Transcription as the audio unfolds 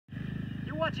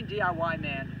watching DIY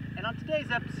Man, and on today's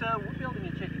episode, we're building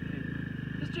a chicken coop.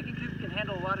 This chicken coop can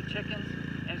handle a lot of chickens,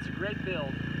 and it's a great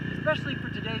build, especially for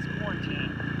today's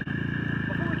quarantine.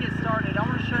 Before we get started, I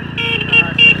want to show you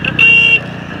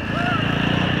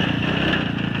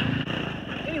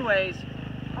Anyways,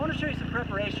 I want to show you some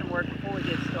preparation work before we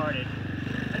get started.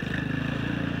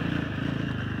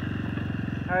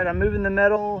 Alright, I'm moving the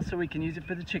metal so we can use it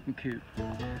for the chicken coop.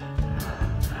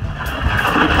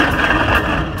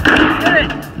 Get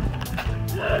it!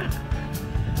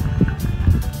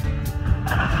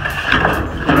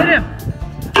 Hit him!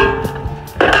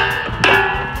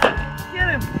 Get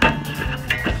him!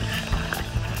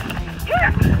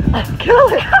 Yeah! Kill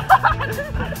it!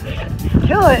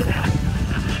 Kill it!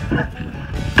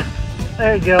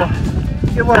 There you go.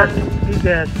 Good work. He's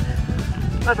dead.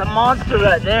 That's a monster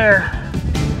right there.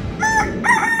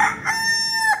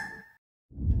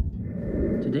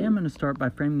 Today I'm going to start by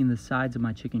framing the sides of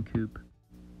my chicken coop.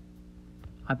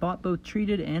 I bought both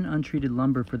treated and untreated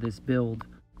lumber for this build.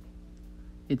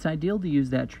 It's ideal to use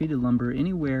that treated lumber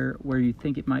anywhere where you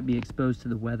think it might be exposed to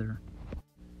the weather.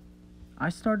 I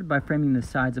started by framing the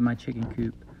sides of my chicken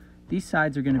coop. These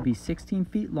sides are going to be 16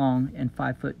 feet long and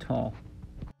 5 foot tall.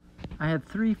 I have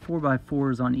 3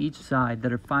 4x4s on each side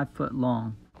that are 5 foot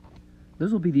long.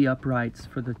 Those will be the uprights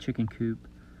for the chicken coop.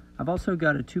 I've also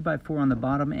got a 2x4 on the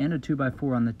bottom and a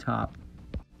 2x4 on the top.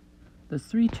 The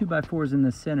 3 2x4s in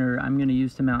the center I'm going to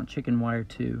use to mount chicken wire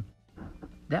to.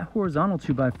 That horizontal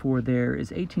 2x4 there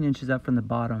is 18 inches up from the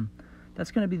bottom. That's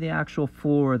going to be the actual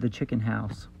floor of the chicken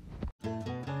house.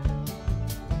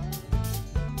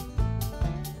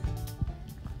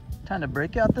 Time to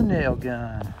break out the nail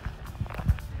gun.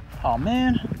 Oh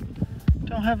man,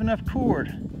 don't have enough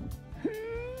cord.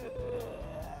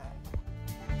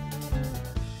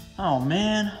 Oh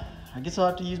man, I guess I'll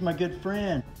have to use my good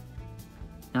friend.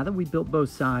 Now that we built both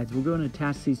sides, we're going to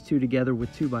attach these two together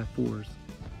with 2x4s.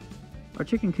 Our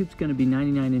chicken coop's going to be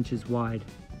 99 inches wide.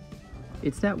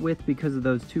 It's that width because of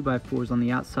those 2x4s on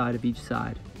the outside of each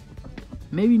side.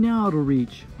 Maybe now it'll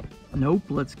reach. Nope,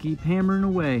 let's keep hammering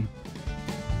away.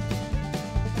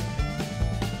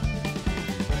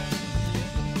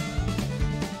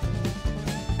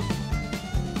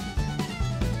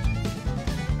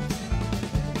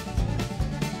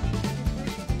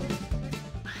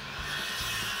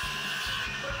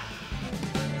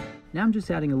 Now I'm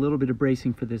just adding a little bit of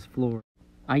bracing for this floor.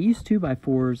 I use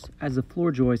 2x4s as the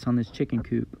floor joists on this chicken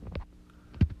coop.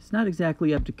 It's not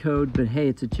exactly up to code, but hey,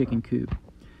 it's a chicken coop.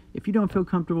 If you don't feel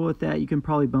comfortable with that, you can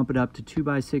probably bump it up to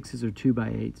 2x6s or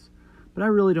 2x8s. But I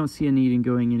really don't see a need in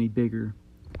going any bigger.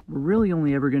 We're really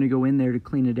only ever going to go in there to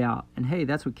clean it out, and hey,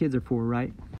 that's what kids are for,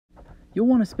 right? You'll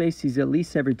want to space these at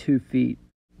least every 2 feet.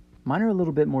 Mine are a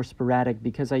little bit more sporadic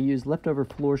because I use leftover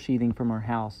floor sheathing from our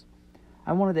house.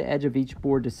 I wanted the edge of each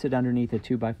board to sit underneath a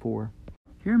 2x4.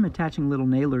 Here I'm attaching little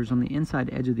nailers on the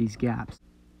inside edge of these gaps.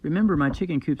 Remember, my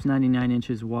chicken coop's 99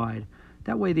 inches wide.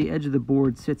 That way the edge of the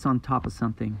board sits on top of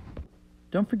something.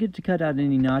 Don't forget to cut out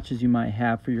any notches you might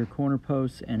have for your corner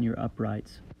posts and your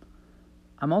uprights.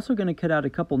 I'm also going to cut out a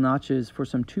couple notches for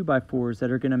some 2x4s that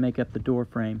are going to make up the door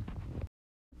frame.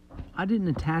 I didn't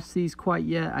attach these quite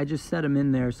yet, I just set them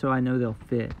in there so I know they'll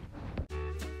fit.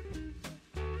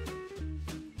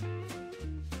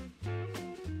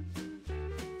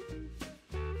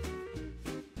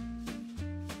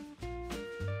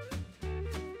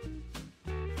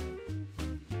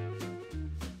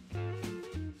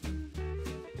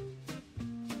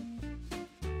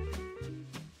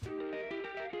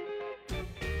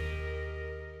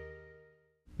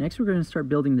 Next, we're going to start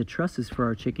building the trusses for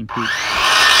our chicken coop.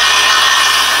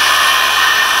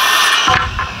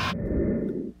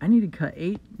 I need to cut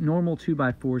 8 normal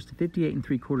 2x4s to 58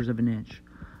 3/4 of an inch.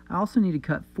 I also need to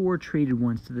cut 4 treated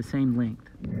ones to the same length.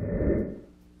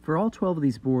 For all 12 of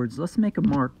these boards, let's make a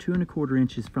mark 2 1/4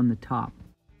 inches from the top.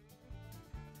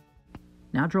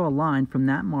 Now draw a line from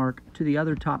that mark to the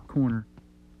other top corner.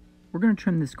 We're going to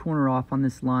trim this corner off on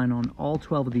this line on all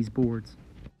 12 of these boards.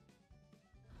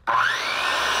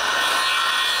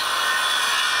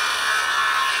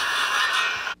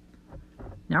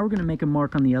 Now we're going to make a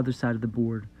mark on the other side of the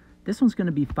board. This one's going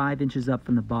to be 5 inches up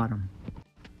from the bottom.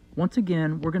 Once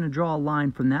again, we're going to draw a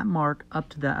line from that mark up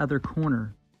to that other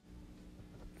corner.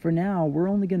 For now, we're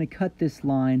only going to cut this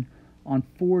line on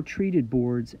 4 treated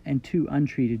boards and 2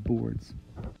 untreated boards.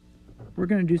 We're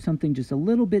going to do something just a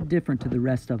little bit different to the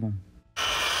rest of them.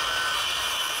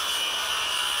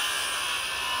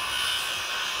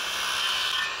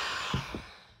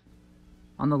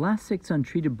 On the last 6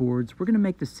 untreated boards, we're going to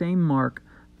make the same mark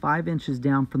 5 inches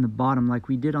down from the bottom like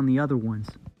we did on the other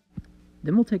ones.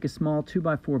 Then we'll take a small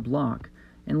 2x4 block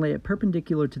and lay it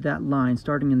perpendicular to that line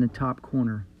starting in the top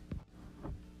corner.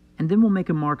 And then we'll make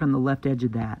a mark on the left edge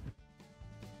of that.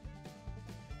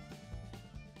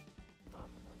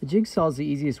 The jigsaw is the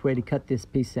easiest way to cut this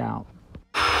piece out.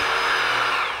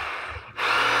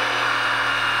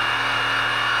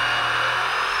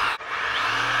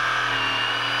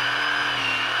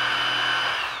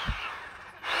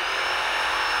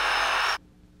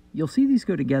 You'll see these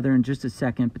go together in just a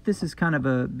second, but this is kind of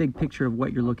a big picture of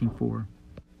what you're looking for.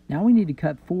 Now we need to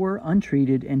cut 4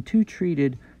 untreated and 2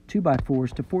 treated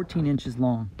 2x4s to 14 inches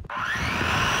long.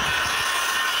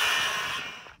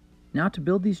 Now to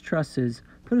build these trusses,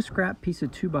 put a scrap piece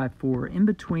of 2x4 in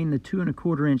between the 2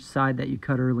 1/4 inch side that you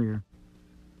cut earlier.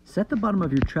 Set the bottom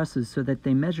of your trusses so that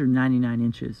they measure 99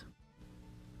 inches.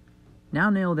 Now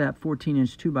nail that 14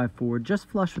 inch 2x4 just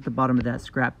flush with the bottom of that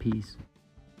scrap piece.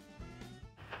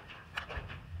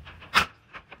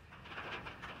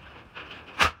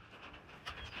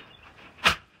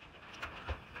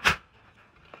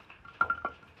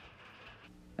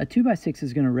 A 2x6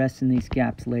 is going to rest in these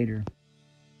gaps later.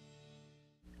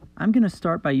 I'm going to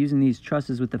start by using these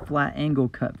trusses with the flat angle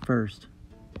cut first.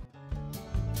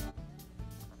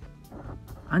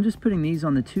 I'm just putting these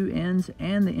on the 2 ends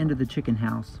and the end of the chicken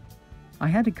house. I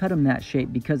had to cut them that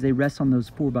shape because they rest on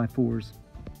those 4x4s.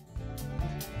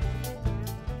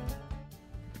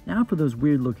 Now for those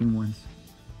weird looking ones.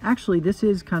 Actually, this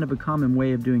is kind of a common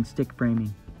way of doing stick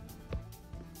framing.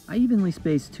 I evenly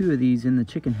spaced 2 of these in the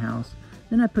chicken house.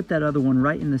 Then I put that other one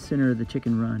right in the center of the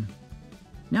chicken run.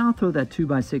 Now I'll throw that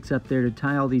 2x6 up there to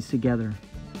tie all these together.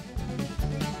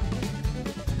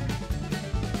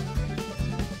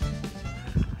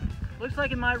 Looks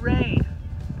like it might rain.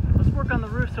 Let's work on the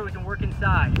roof so we can work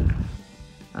inside.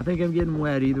 I think I'm getting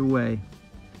wet either way.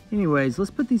 Anyways,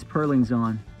 let's put these purlings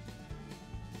on.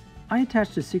 I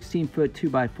attached a 16-foot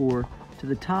 2x4 to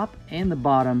the top and the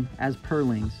bottom as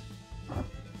purlings.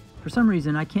 For some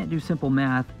reason I can't do simple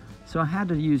math, so I had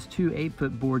to use 2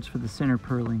 8-foot boards for the center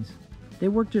purlings. They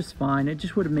work just fine, it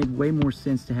just would have made way more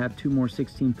sense to have 2 more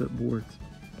 16-foot boards.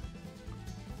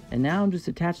 And now I'm just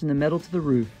attaching the metal to the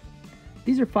roof.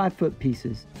 These are 5-foot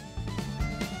pieces.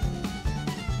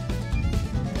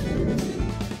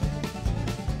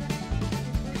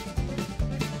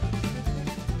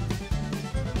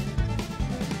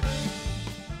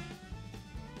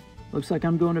 Looks like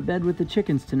I'm going to bed with the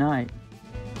chickens tonight.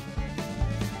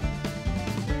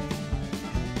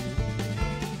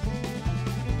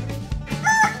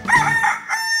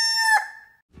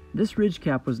 This ridge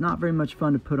cap was not very much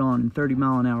fun to put on in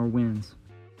 30-mile-an-hour winds.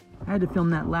 I had to film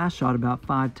that last shot about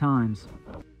 5 times.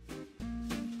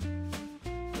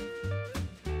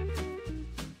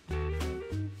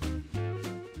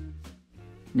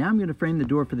 Now I'm going to frame the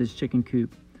door for this chicken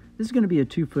coop. This is going to be a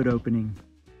 2-foot opening.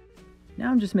 Now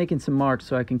I'm just making some marks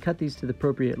so I can cut these to the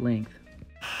appropriate length.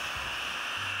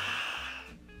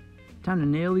 Time to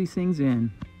nail these things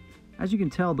in. As you can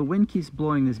tell, the wind keeps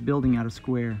blowing this building out of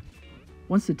square.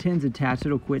 Once the tin's attached,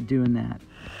 it'll quit doing that.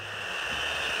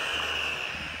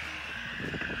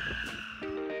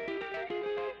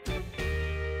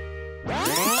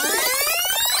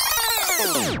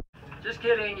 Just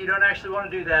kidding, you don't actually want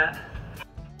to do that.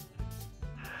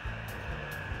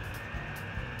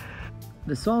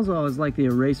 The Sawzall is like the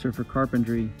eraser for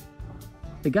carpentry.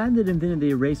 The guy that invented the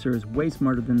eraser is way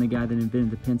smarter than the guy that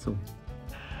invented the pencil.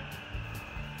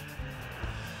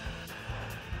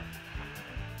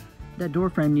 That door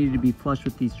frame needed to be flush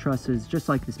with these trusses, just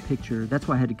like this picture. That's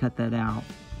why I had to cut that out.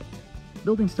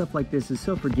 Building stuff like this is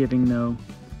so forgiving though.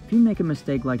 If you make a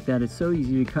mistake like that, it's so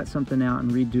easy to cut something out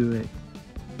and redo it.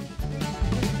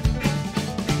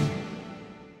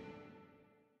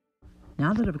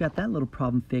 Now that I've got that little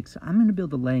problem fixed, I'm going to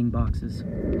build the laying boxes.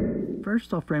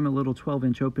 First, I'll frame a little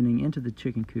 12-inch opening into the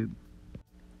chicken coop.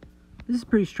 This is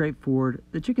pretty straightforward.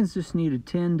 The chickens just need a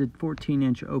 10 to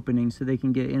 14-inch opening so they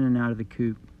can get in and out of the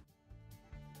coop.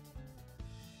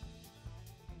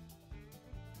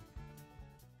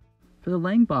 For the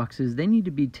laying boxes, they need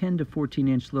to be 10 to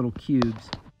 14-inch little cubes.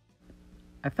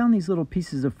 I found these little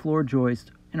pieces of floor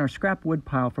joist in our scrap wood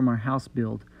pile from our house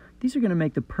build. These are going to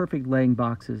make the perfect laying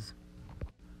boxes.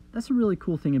 That's a really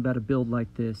cool thing about a build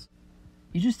like this.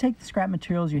 You just take the scrap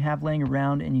materials you have laying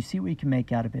around and you see what you can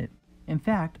make out of it. In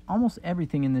fact, almost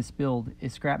everything in this build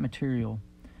is scrap material,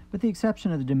 with the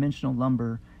exception of the dimensional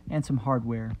lumber and some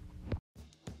hardware.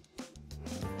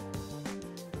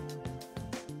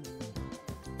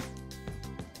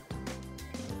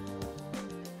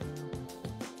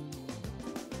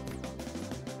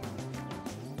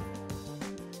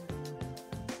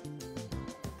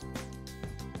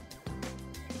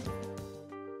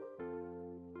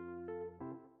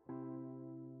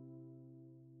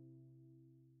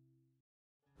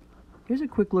 Here's a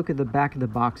quick look at the back of the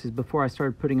boxes before I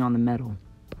started putting on the metal.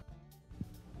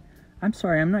 I'm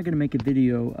sorry, I'm not going to make a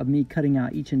video of me cutting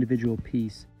out each individual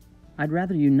piece. I'd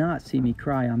rather you not see me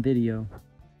cry on video.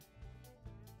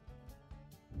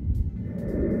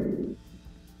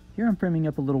 Here I'm framing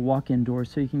up a little walk-in door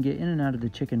so you can get in and out of the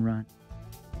chicken run.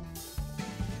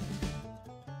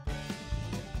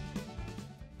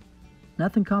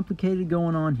 Nothing complicated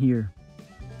going on here.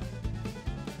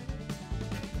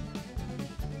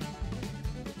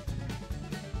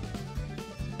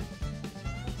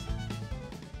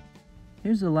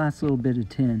 Here's the last little bit of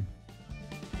tin.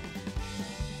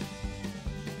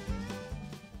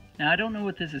 Now I don't know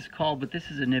what this is called, but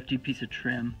this is a nifty piece of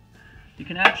trim. You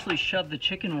can actually shove the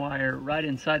chicken wire right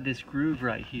inside this groove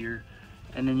right here,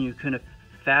 and then you kind of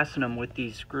fasten them with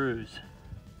these screws.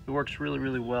 It works really,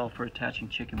 really well for attaching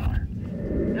chicken wire.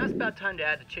 Now it's about time to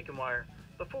add the chicken wire.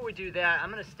 Before we do that,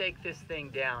 I'm going to stake this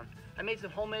thing down. I made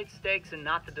some homemade stakes and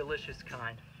not the delicious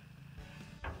kind.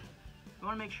 You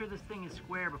want to make sure this thing is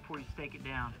square before you stake it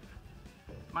down.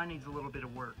 Mine needs a little bit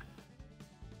of work.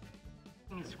 This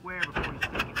thing is square before you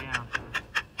stake it down.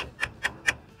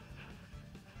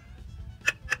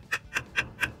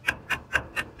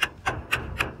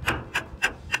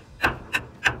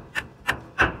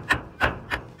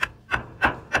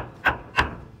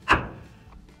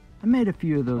 I made a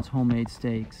few of those homemade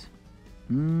steaks.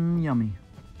 Yummy.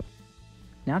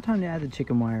 Now time to add the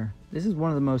chicken wire. This is one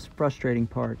of the most frustrating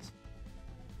parts.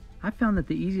 I found that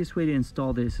the easiest way to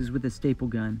install this is with a staple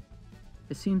gun.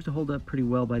 It seems to hold up pretty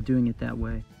well by doing it that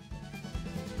way.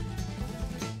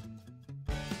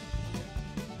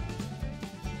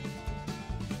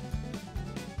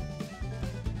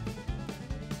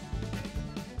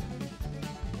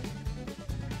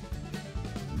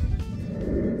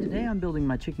 Today I'm building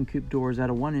my chicken coop doors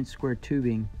out of 1-inch square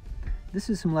tubing.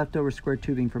 This is some leftover square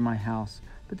tubing from my house,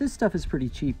 but this stuff is pretty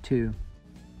cheap too.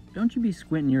 Don't you be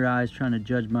squinting your eyes trying to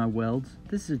judge my welds.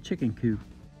 This is a chicken coop.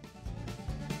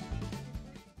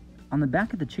 On the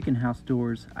back of the chicken house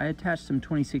doors, I attached some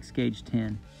 26 gauge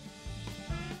tin.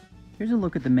 Here's a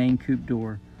look at the main coop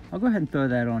door. I'll go ahead and throw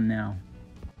that on now.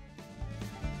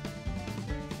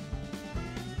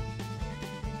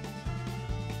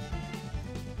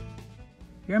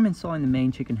 Here I'm installing the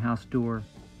main chicken house door.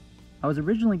 I was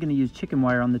originally going to use chicken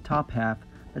wire on the top half,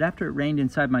 but after it rained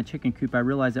inside my chicken coop I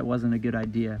realized that wasn't a good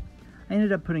idea. I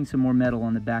ended up putting some more metal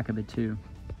on the back of it too.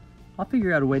 I'll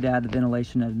figure out a way to add the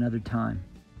ventilation at another time.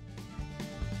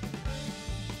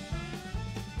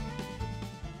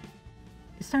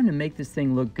 It's time to make this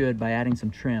thing look good by adding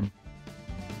some trim.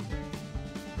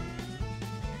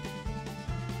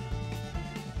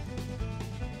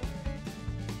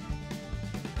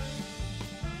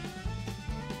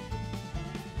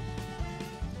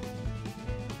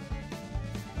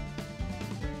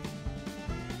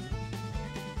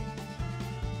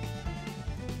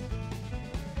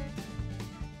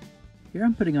 Here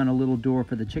I'm putting on a little door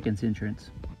for the chicken's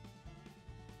entrance.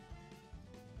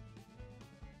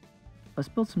 Let's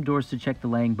build some doors to check the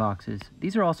laying boxes.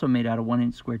 These are also made out of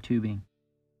 1-inch square tubing.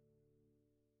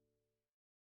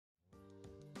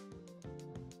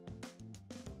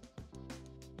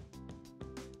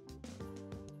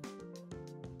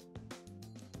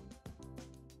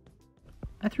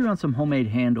 I threw on some homemade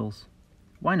handles.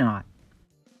 Why not?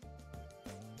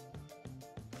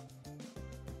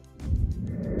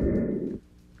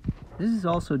 This is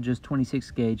also just 26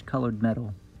 gauge colored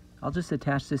metal. I'll just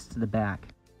attach this to the back.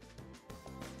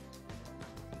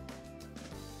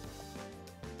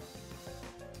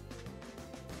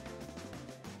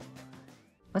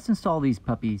 Let's install these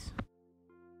puppies.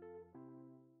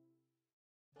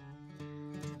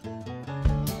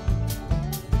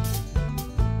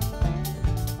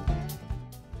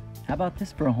 How about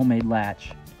this for a homemade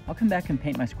latch? I'll come back and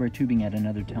paint my square tubing at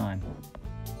another time.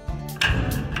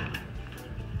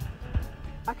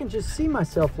 I can just see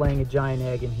myself laying a giant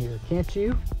egg in here, can't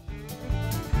you?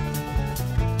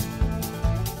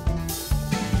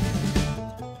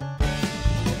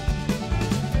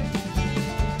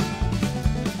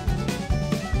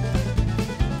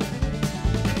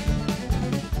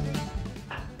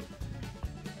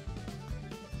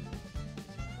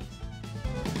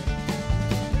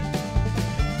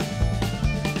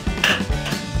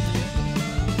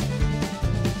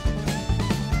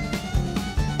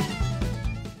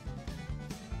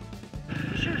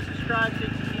 Subscribe so you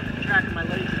can keep track of my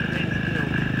latest